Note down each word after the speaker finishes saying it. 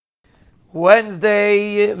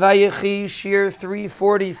Wednesday, Vayechi, Shiur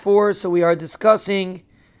 344. So we are discussing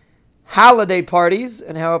holiday parties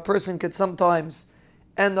and how a person could sometimes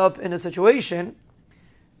end up in a situation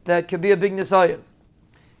that could be a big nisayon.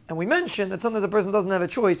 And we mentioned that sometimes a person doesn't have a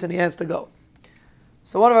choice and he has to go.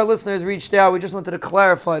 So one of our listeners reached out. We just wanted to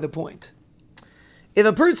clarify the point. If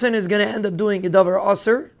a person is going to end up doing a davar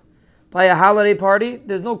aser by a holiday party,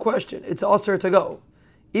 there's no question. It's aser to go.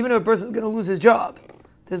 Even if a person is going to lose his job,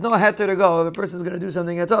 there's no heter to go if a person is going to do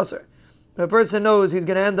something that's aser. If a person knows he's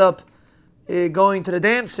going to end up going to the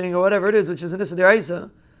dancing or whatever it is, which is an issa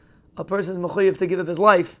deraisa, a person is mechuyev to give up his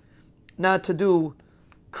life not to do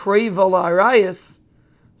kreva la'arayis,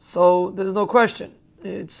 so there's no question.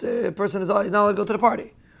 It's a person is not allowed to go to the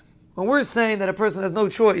party. When we're saying that a person has no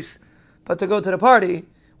choice but to go to the party,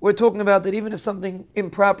 we're talking about that even if something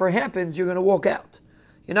improper happens, you're going to walk out.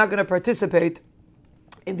 You're not going to participate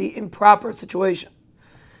in the improper situation.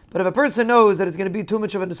 But if a person knows that it's going to be too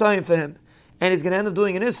much of a nisayon for him, and he's going to end up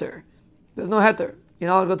doing an isser, there's no heter. You're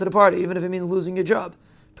not allowed to go to the party, even if it means losing your job.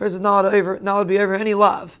 A person's not allowed to be ever any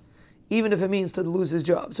lav, even if it means to lose his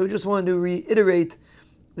job. So we just wanted to reiterate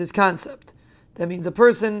this concept. That means a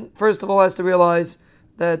person, first of all, has to realize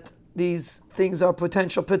that these things are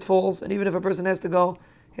potential pitfalls, and even if a person has to go,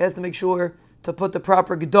 he has to make sure to put the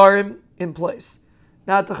proper gedarim in place.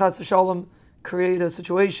 Not to chas v'shalom create a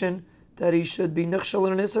situation that he should be nichshal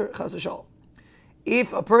in an isser, chas v'shalom.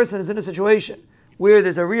 If a person is in a situation where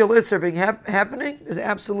there's a real isser being happening, there's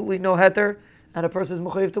absolutely no heter, and a person is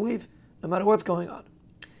mechuyev to leave, no matter what's going on.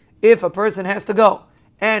 If a person has to go,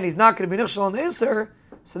 and he's not going to be nichshal in the isser,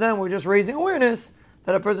 so then we're just raising awareness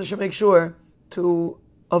that a person should make sure to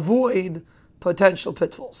avoid potential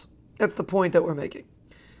pitfalls. That's the point that we're making.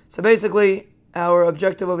 So basically, our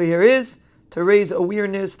objective over here is to raise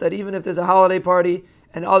awareness that even if there's a holiday party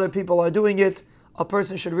and other people are doing it, a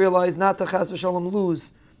person should realize not to chas v'shalom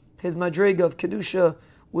lose his madrega of Kedusha.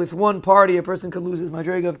 With one party, a person can lose his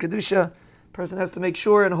madrega of Kedusha. A person has to make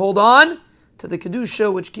sure and hold on to the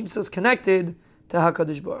Kedusha which keeps us connected to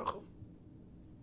HaKadosh Baruch Hu.